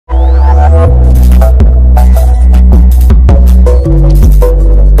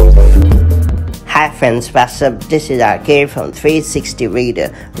friends, what's up? This is RK from 360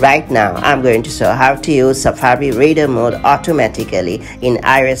 Reader. Right now I'm going to show how to use Safari Reader mode automatically in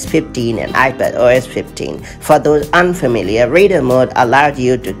iOS 15 and iPad OS 15. For those unfamiliar, Reader mode allows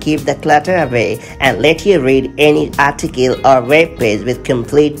you to keep the clutter away and let you read any article or web page with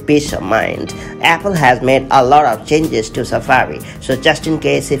complete peace of mind. Apple has made a lot of changes to Safari, so just in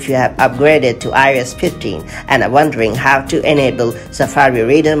case if you have upgraded to iOS 15 and are wondering how to enable Safari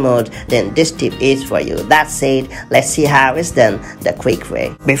Reader mode, then this tip is for you. That said, let's see how it's done the quick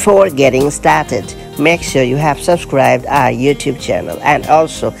way. Before getting started, make sure you have subscribed our YouTube channel and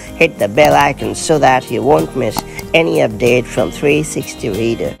also hit the bell icon so that you won't miss any update from 360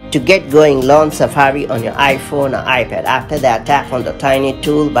 Reader. To get going, launch Safari on your iPhone or iPad. After that, tap on the tiny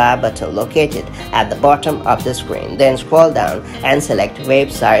toolbar button located at the bottom of the screen. Then scroll down and select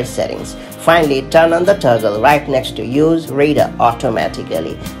Website Settings. Finally, turn on the toggle right next to Use Reader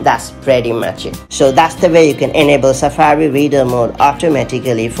automatically. That's pretty much it. So that's the way you can enable Safari Reader mode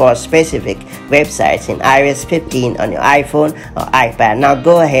automatically for specific websites in iOS 15 on your iPhone or iPad. Now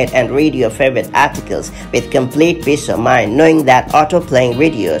go ahead and read your favorite articles with complete peace of mind, knowing that auto-playing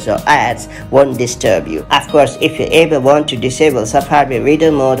videos or ads won't disturb you. Of course, if you ever want to disable Safari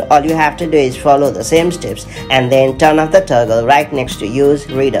Reader mode, all you have to do is follow the same steps and then turn off the toggle right next to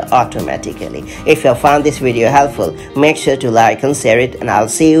Use Reader automatically. If you found this video helpful, make sure to like and share it, and I'll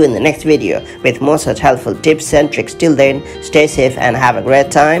see you in the next video with more such helpful tips and tricks. Till then, stay safe and have a great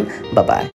time. Bye-bye.